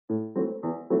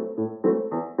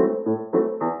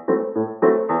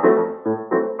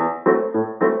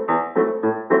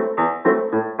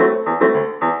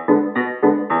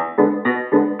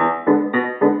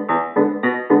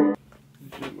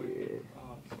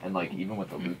And like even with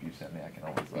the loop you sent me, I can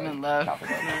always I'm in love. chop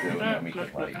it up too, and then we can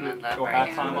like I'm in love go right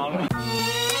halftime now. on it.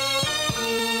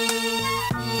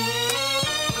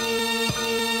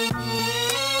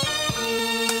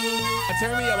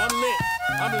 Turn me up, I'm lit.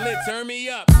 I'm lit, turn me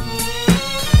up.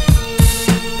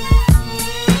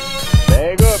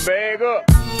 bag up, bag up,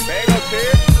 bag up, Terry.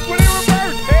 Put it in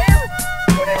reverse, Terry.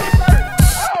 Put it in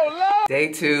reverse. Oh Lord.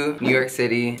 Day 2, New York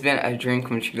City. It's been a dream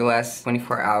come true. The last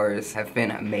 24 hours have been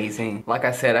amazing. Like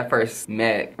I said, I first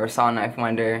met or saw Knife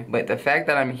Wonder, but the fact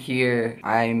that I'm here,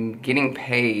 I'm getting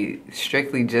paid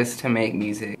strictly just to make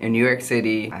music. In New York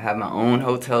City, I have my own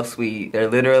hotel suite. They're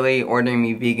literally ordering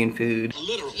me vegan food.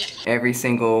 Every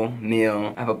single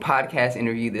meal. I have a podcast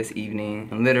interview this evening.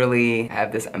 And literally, I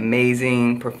have this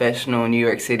amazing professional New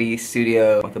York City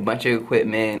studio with a bunch of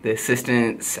equipment, the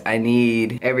assistants I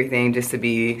need, everything just to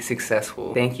be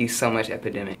successful. Thank you so much,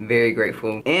 Epidemic. Very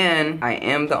grateful. And I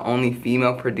am the only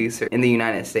female producer in the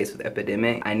United States with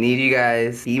Epidemic. I need you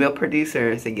guys, female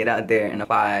producers, to get out there and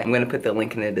apply. I'm gonna put the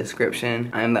link in the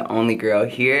description. I am the only girl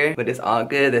here, but it's all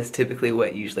good. That's typically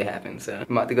what usually happens. So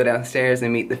I'm about to go downstairs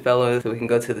and meet the fellows so we can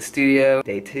go to the studio.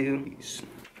 Day 2. Peace.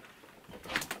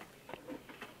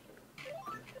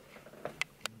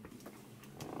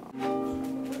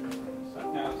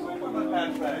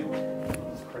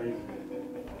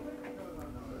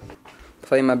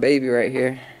 Play my baby right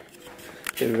here.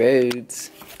 The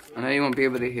roads. I know you won't be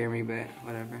able to hear me, but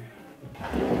whatever.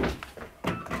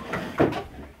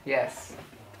 Yes.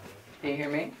 Can you hear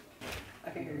me? I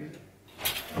can hear you.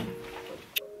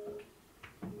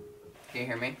 Can you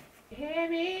hear me? Hear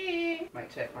me? Mic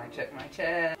check, mic check, mic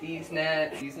check. These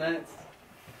nuts. These nuts.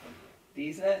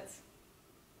 These nuts.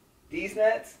 These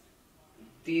nuts.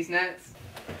 These nuts.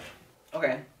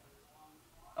 Okay.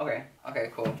 Okay. Okay,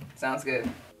 cool. Sounds good.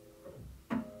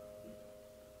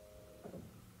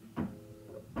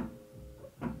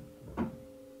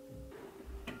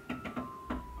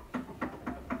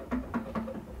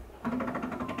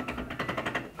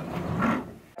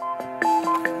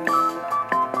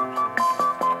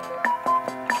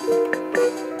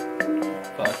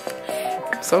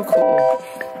 So cool.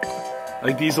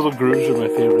 Like these little grooves are my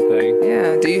favorite thing.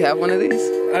 Yeah. Do you have one of these?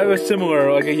 I have a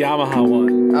similar, like a Yamaha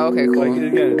one. Oh, okay, cool. Like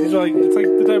again, these are like it's like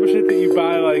the type of shit that you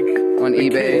buy like On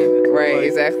eBay. kid. Right, Like,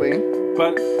 exactly.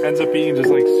 But ends up being just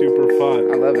like super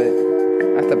fun. I love it.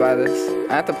 I have to buy this.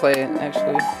 I have to play it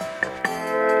actually.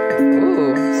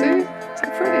 Ooh, see? So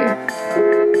pretty.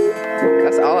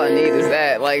 That's all I need is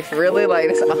that. Like really, like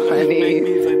that's all I need.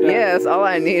 Like that. Yeah, that's all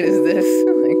I need is this.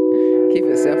 Like, keep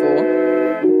it simple.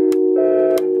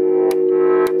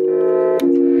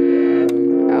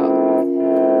 Out.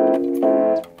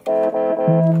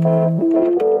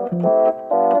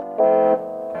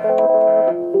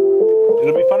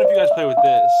 It'll be fun if you guys play with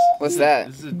this. What's that?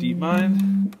 This is a Deep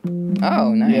Mind.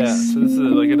 Oh, nice. Yeah, so this is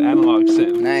like an analog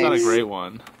synth. Nice. It's not a great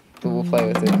one. But we'll play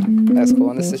with it. That's cool.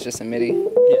 And this is just a MIDI.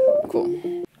 Yeah.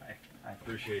 Cool. I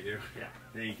appreciate you. Yeah.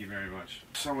 Thank you very much.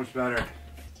 So much better.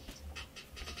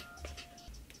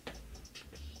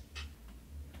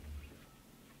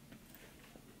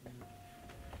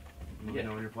 You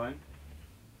know when you're playing?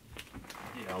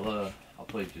 Yeah, I'll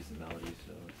play just the melody,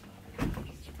 so it's not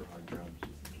like super hard drums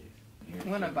just in case.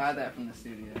 I'm gonna buy that from the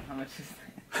studio. How much is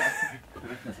that?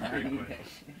 I need that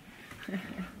shit.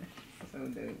 So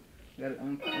dope.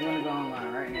 I'm gonna go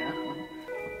online right now.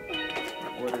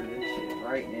 Order this shit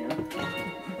right now.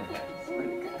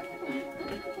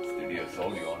 Studio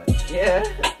sold you on it. Yeah.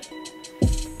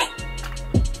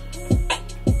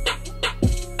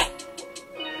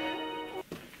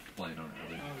 Playing on it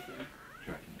really.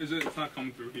 Is it? It's not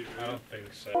coming through here. I don't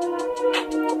think so.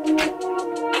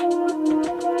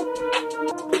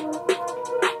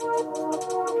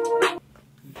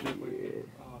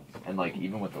 And like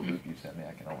even with the loop you sent me,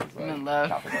 I can always I'm in like love.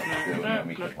 chop it up too, and then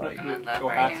we can like I'm in love Go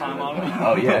right halftime now. on it.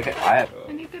 Oh yeah, okay.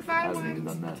 I need to buy hasn't even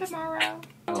done that. tomorrow.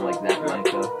 I don't like that line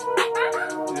though.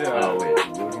 Yeah. Oh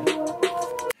wait, do it again?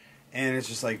 And it's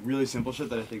just like really simple shit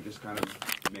that I think just kind of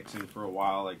mixing for a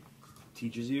while like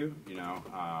teaches you, you know.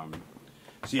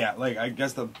 So yeah, like I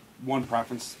guess the one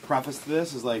preface to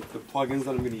this is like the plugins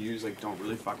that I'm gonna use like don't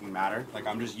really fucking matter. Like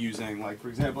I'm just using like for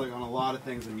example like on a lot of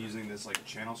things I'm using this like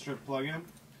channel strip plugin.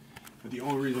 But the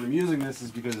only reason I'm using this is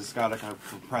because it's got a kind of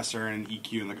compressor and an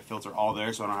EQ and like a filter all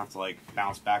there, so I don't have to like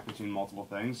bounce back between multiple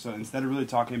things. So instead of really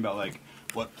talking about like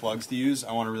what plugs to use,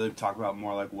 I want to really talk about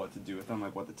more like what to do with them,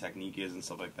 like what the technique is and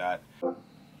stuff like that.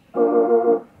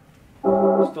 Still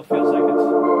feels like it's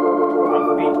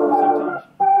offbeat sometimes.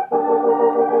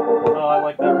 Oh, I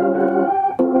like that right there.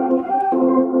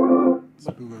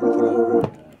 Move everything over.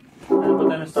 Yeah, but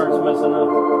then it starts messing up.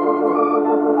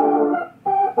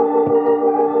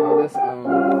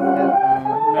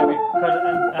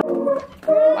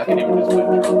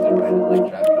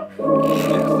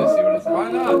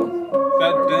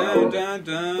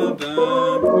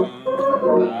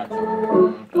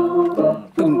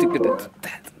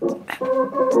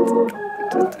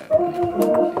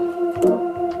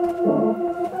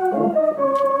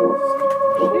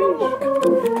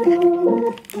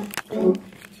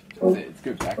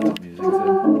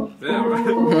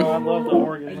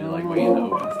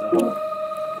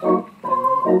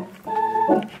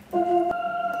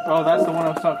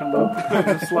 talking about.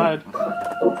 The slide.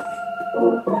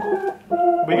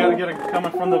 We gotta get it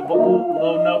coming from the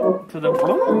low note to the.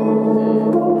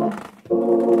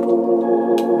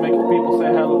 Make the people say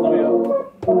hallelujah.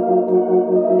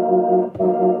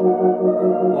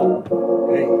 Whoa.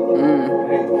 Hey.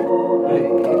 Hey. Hey.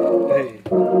 Hey.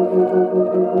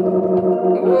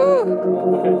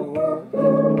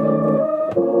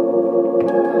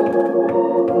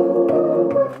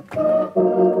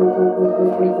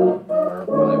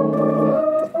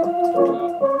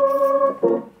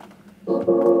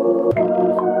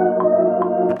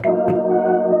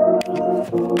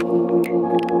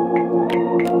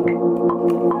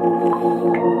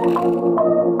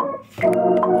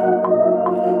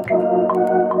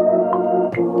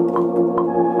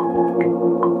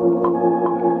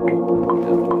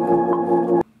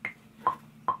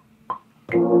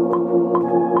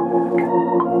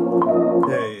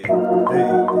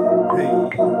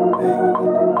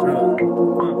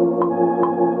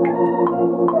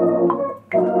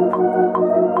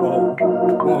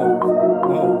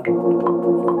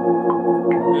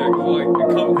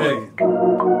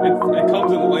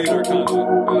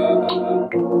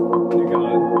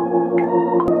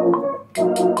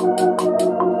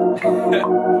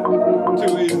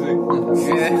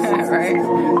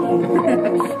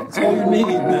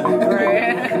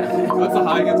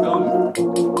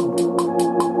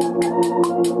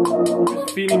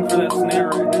 Feeling for that snare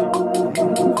right now.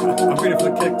 I'm feeling for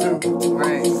the kick too.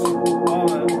 Right.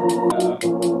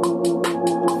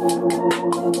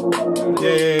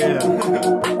 Yeah.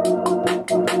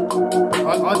 I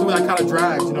like the way that kind of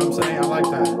drags, you know what I'm saying? I like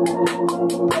that.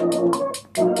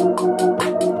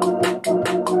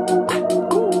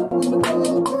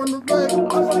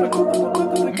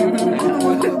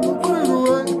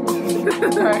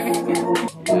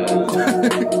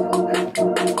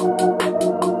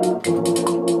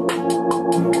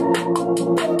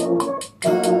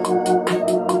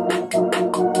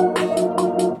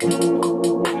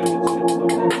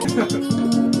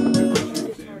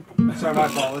 Sorry, my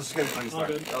fault. Let's just get a clean start.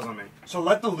 That was on me. So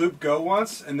let the loop go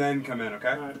once and then come in, okay?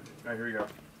 Alright, here we go.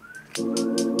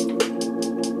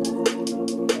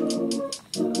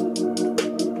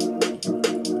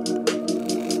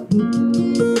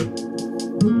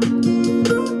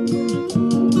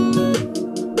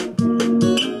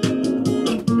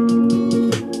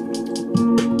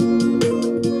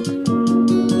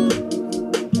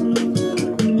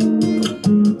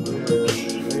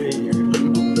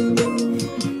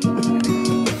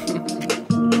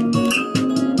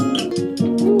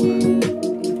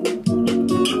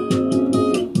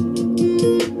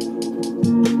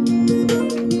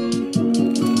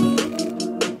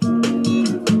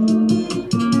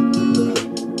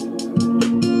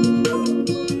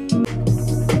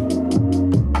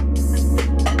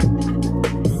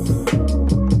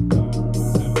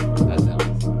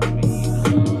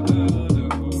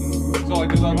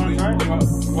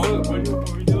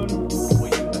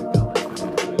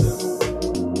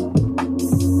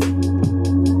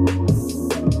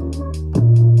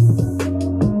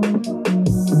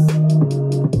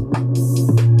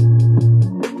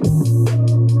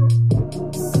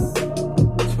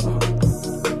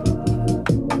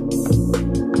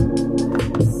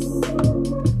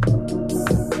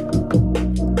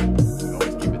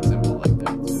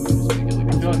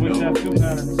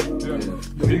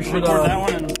 Record that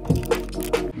one and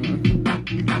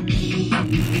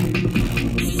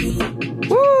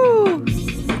woo!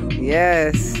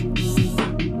 Yes.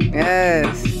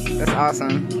 Yes. That's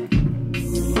awesome.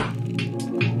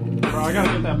 bro, I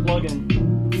gotta get that plug in.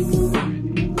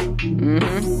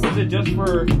 Is it just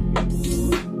for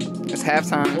It's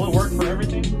halftime. will it work for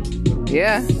everything?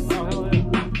 Yeah. Oh hell yeah.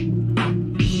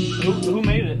 Who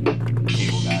made it?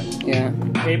 Cable guy. Yeah.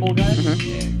 Cable guy?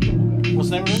 Yeah, cable guy. What's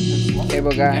the name of it?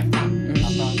 Cable guy.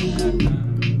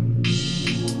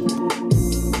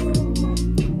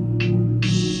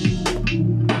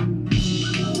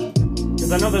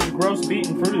 Because I know there's a gross beat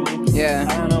in Fruity Loops. Yeah.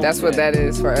 I don't know. That's what that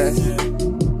is for us.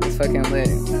 It's fucking lit.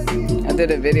 I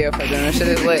did a video for them. That shit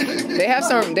is lit. They have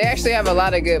some. They actually have a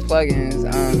lot of good plugins.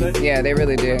 Yeah, they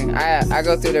really do. I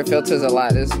go through their filters a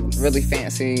lot. It's really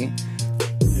fancy,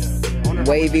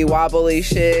 wavy, wobbly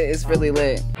shit. It's really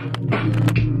lit.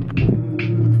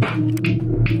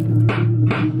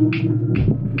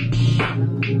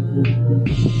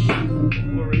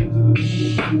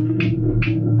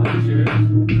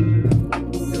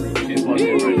 She's plugged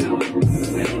in right now.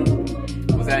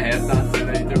 Was that halftime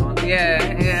that you threw on? Yeah,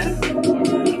 yeah.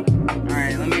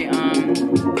 Alright, let me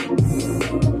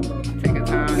take a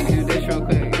time to do this real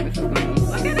quick. This is gonna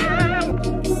look at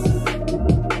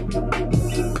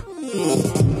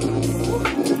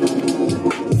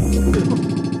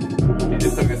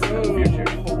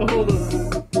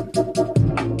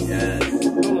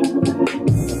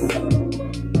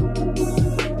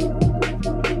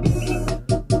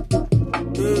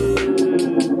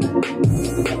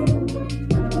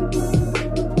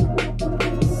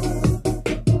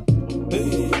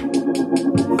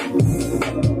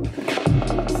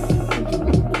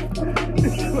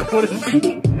What is it?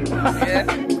 Yeah.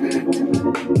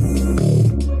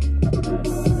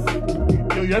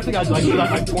 Yo, you have to guys like do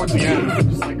that like towards the end.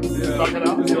 Just like suck it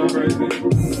out. It's going crazy.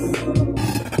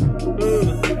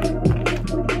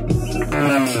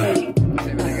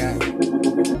 See what I got.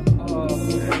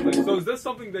 So is this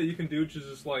something that you can do to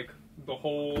just like the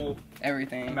whole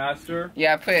Everything. master?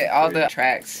 Yeah, I put all the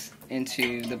tracks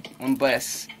into the one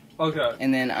bus, Okay.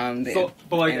 and then So,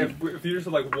 but like, and- if you just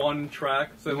had like one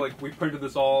track, so like we printed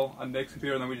this all on Nick's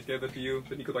computer and then we just gave it to you,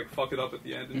 then you could like fuck it up at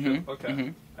the end and shit. Okay.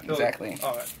 mhm. I feel Exactly. Like,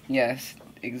 all right. Yes,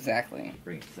 exactly.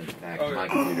 Bring it back Okay. to my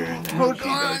computer and then Hold she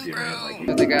does on, your bro. like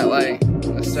But they got like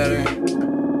a stutter.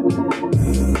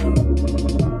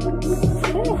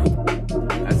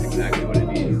 that's exactly what it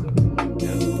needs.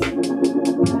 Yeah.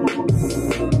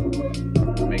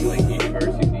 Make like each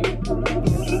verse you need.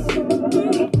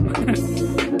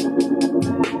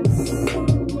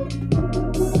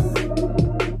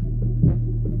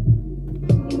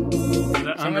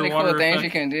 So many cool things you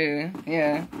can do.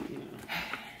 Yeah.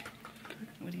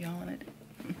 What do y'all want to do?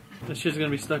 This shit's gonna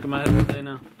be stuck in my head all day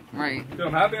now. Right. Dude,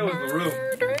 I'm happy I was in the room.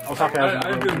 I was happy I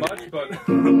didn't do much, but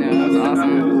No, that's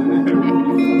awesome.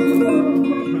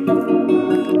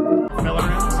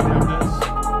 Filler in, so we have this.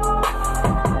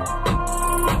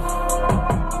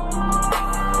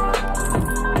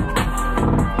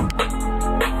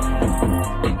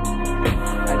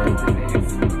 I think the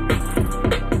bass.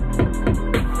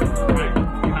 Wait,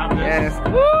 you have this. Yes.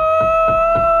 Woo!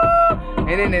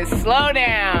 And then it slow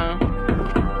down.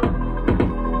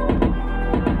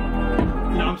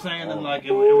 You know what I'm saying? And like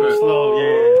it was slow,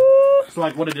 yeah. So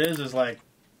like what it is like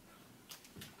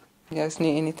You guys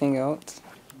need anything else?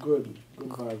 Good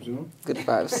vibes, you know? Good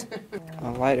vibes.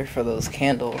 A lighter for those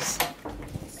candles.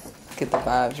 Get the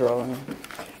vibes rolling.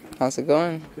 How's it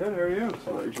going? Good, how are you?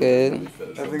 Good.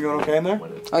 Everything going okay in there?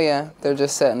 Oh yeah, they're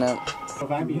just setting up.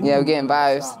 Yeah, we're getting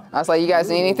vibes. I was like, you guys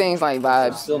need anything? It's like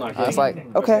vibes. Still not I was like,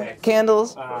 okay,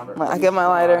 candles. I get my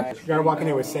lighter. You gotta walk in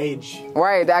here with sage.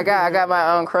 Right, I got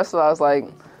my own crystal. I was like,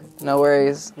 no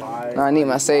worries. No, I need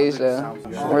my sage though.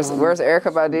 Where's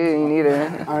Erica Badu? You need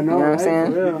her. I know, You know what I'm right?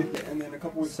 saying? For real. And then a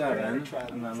couple weeks 7. And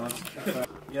then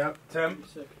Yep. Tim?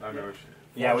 I know.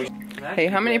 Yeah, we Hey,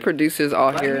 how many producers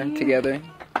all here together?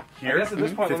 I guess at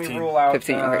this point, let me rule out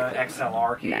 15, okay.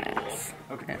 XLR cable. Nice.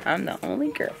 Okay. I'm the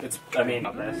only girl. It's, I mean,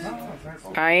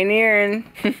 Pioneering.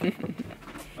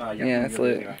 Yeah, it's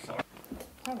lit.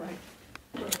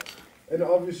 and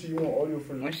obviously you want audio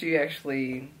for Once you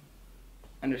actually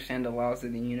understand the laws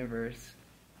of the universe,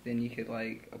 then you could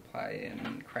like apply it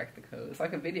and crack the code. It's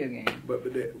like a video game. But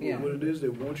Yeah. what it is, they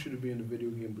want you to be in the video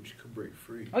game, but you can break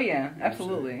free. Oh yeah,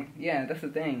 absolutely. Yeah, that's the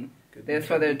thing. That's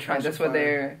what they're trying. That's what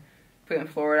they're putting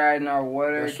fluoride in our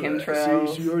water,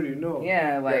 chemtrails. See, you already know.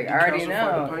 Yeah, like I already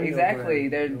know exactly.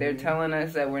 Gland. They're telling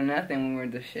us that we're nothing when we're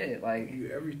the shit. Like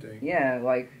You everything. yeah,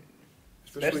 like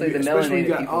especially the especially when melanated you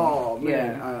got, people. oh man,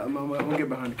 Yeah. I'm gonna get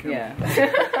behind the camera.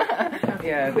 yeah,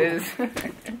 yeah. There's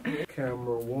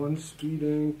Camera 1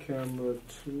 speeding, camera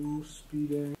 2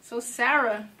 speeding. So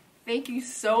Sarah, thank you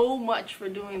so much for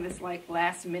doing this like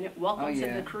last minute. Welcome Oh, yeah.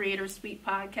 to the Creator Suite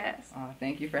podcast. oh,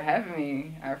 thank you for having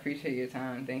me. I appreciate your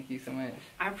time. Thank you so much.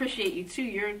 I appreciate you too.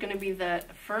 You're going to be the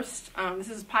first. This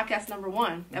is podcast number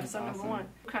 1, That's episode number awesome. 1.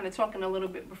 We're kind of talking a little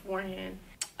bit beforehand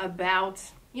about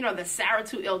the Sarah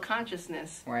to ill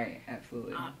consciousness. Right,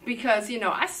 absolutely. Because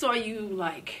I saw you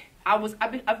like I've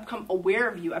become aware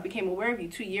of you. I became aware of you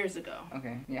 2 years ago.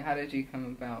 Okay. Yeah, how did you come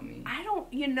about me? I don't,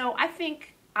 I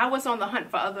think I was on the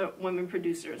hunt for other women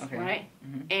producers, Okay. right?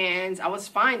 Mhm. And I was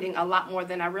finding a lot more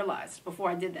than I realized before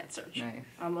I did that search. Nice.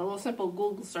 A little simple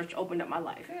Google search opened up my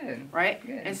life, Good. right?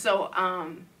 Good. And so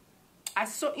I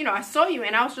saw you,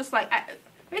 and I was just like,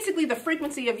 basically the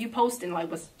frequency of you posting like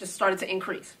was just started to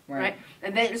increase, right?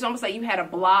 And then it's almost like you had a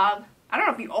blog. I don't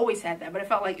know if you always had that, but it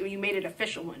felt like you made it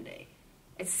official one day.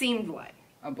 It seemed like.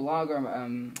 A blog or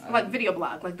Like video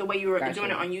blog, like the way you were Gotcha.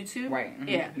 doing it on YouTube. Right. Mhm.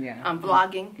 Yeah. Yeah.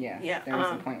 Vlogging. Yeah. Yeah. There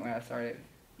was a point where I started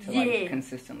to yeah. like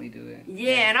consistently do it.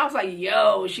 Yeah, and I was like,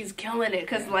 yo, she's killing it.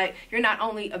 Because, like, you're not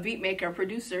only a beat maker, a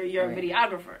producer, you're Right. a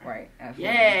videographer. Right. Absolutely.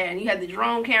 Yeah, and you had the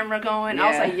drone camera going. I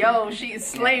was Yeah. like, yo, she is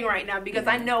slaying right now. Because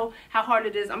I know how hard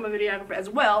it is. I'm a videographer as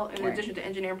well, in Right. addition to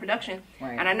engineering production.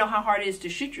 Right. And I know how hard it is to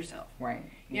shoot yourself. Right.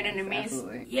 You know what I Yes, mean?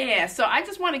 Absolutely. Yeah, so I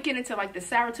just want to get into, like, the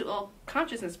Sarah to ill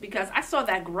consciousness because I saw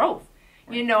that growth.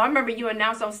 You know, I remember you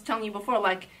announced, I was telling you before,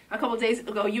 like, a couple days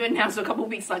ago, you announced a couple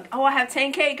weeks, like, oh, I have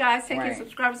 10K, guys, 10K Right.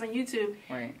 subscribers on YouTube.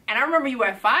 Right. And I remember you were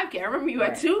at 5K. I remember you at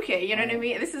Right. 2K. You know what I Right.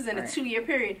 mean? This is in a Right. 2-year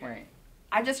period. Right.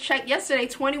 I just checked yesterday,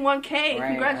 21K. Right,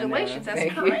 Congratulations, I know.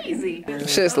 that's Thank crazy.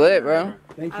 Shit's lit, bro.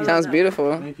 Thank you. Sounds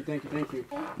beautiful. Thank you, thank you, thank you.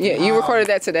 Yeah, you recorded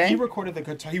that today? He recorded the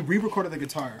guitar. He re-recorded the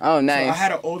guitar. Oh, nice. So I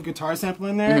had an old guitar sample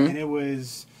in there, and it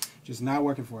was just not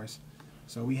working for us.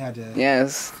 So we had to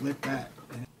flip that.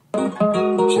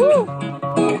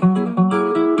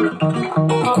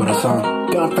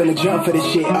 Corazón. Don't feel the jump for this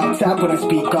shit. Up top when I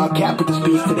speak, all cap with the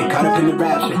speech till they caught up in the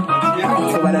rap shit.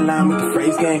 So right along with the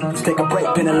phrase game. Let's take a break,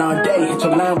 been a long day. Hit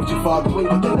your line with your fall away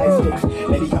with the nice fix.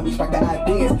 Lady, help me spark the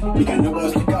ideas. We got nowhere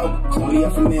else to go. Slowly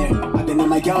up from there. I've been on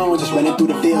my own, just running through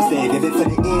the fields. They did it for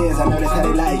the ears. I know that's how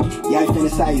they like it. Yeah, I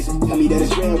fantasize. Tell me that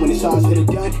it's real when it's all said and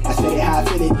done. I said it how I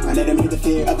feel it. I let them hear the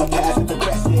fear of a past and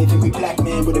progressive. Every black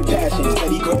man with a passion.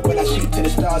 Steady grip when I shoot to the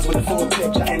stars with a full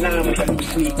picture. And I'm with a loose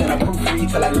sleep. And I proofread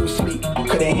till I lose sleep.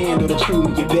 Couldn't handle the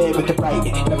truth. Get bed with the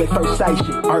writing. Love at first sight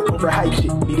shit. Art over hype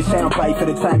shit. Need a sound bite for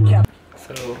the time cap.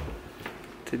 So,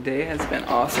 today has been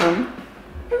awesome.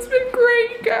 It's been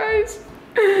great, guys.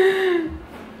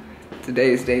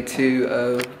 Today is day 2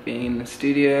 of being in the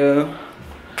studio.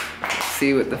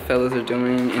 See what the fellas are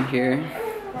doing in here.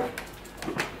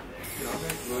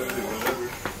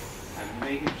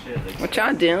 What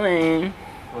y'all doing?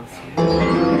 Just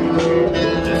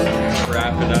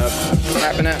wrapping up.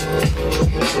 Wrapping up.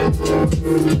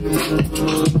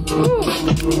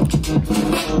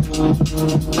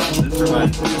 This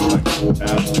reminds me of like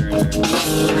Bachelor.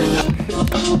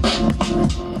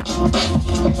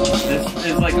 This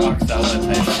is like Oxella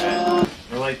type shit.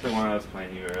 Or like the one I was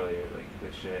playing you earlier, like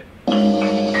this shit.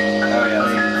 Oh yeah,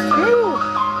 like,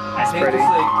 I think pretty. it's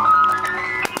like,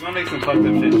 I'm gonna make some fucked up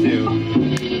shit too.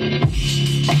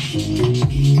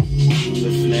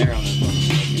 The snare on this one is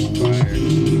fucking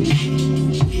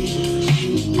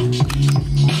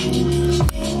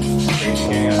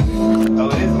fire. Oh,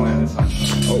 it is one of this one.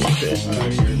 Oh shit.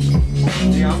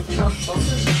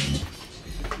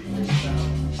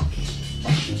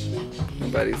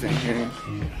 Nobody's in here.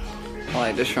 I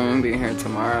like this room being here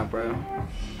tomorrow, bro.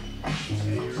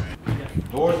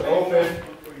 Doors open.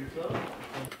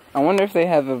 I wonder if they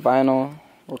have a vinyl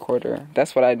recorder.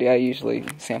 That's what I do. I usually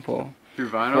sample Through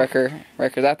vinyl? records. I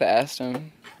have to ask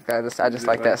them. I just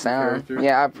like that sound.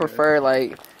 Yeah, I prefer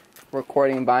like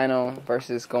recording vinyl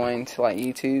versus going to like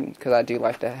YouTube because I do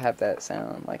like to have that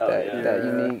sound like that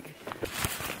unique.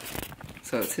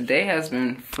 So today has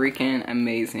been freaking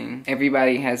amazing.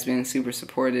 Everybody has been super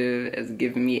supportive, has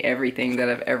given me everything that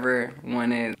I've ever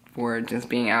wanted for just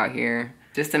being out here.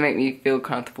 Just to make me feel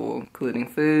comfortable, including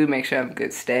food, make sure I have a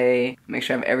good stay, make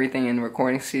sure I have everything in the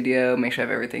recording studio, make sure I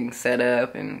have everything set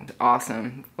up and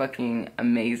awesome, fucking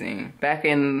amazing. Back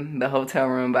in the hotel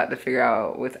room, about to figure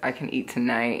out what I can eat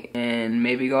tonight and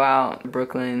maybe go out to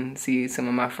Brooklyn, see some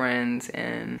of my friends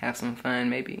and have some fun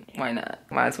maybe. Why not?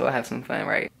 Might as well have some fun,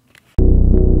 right?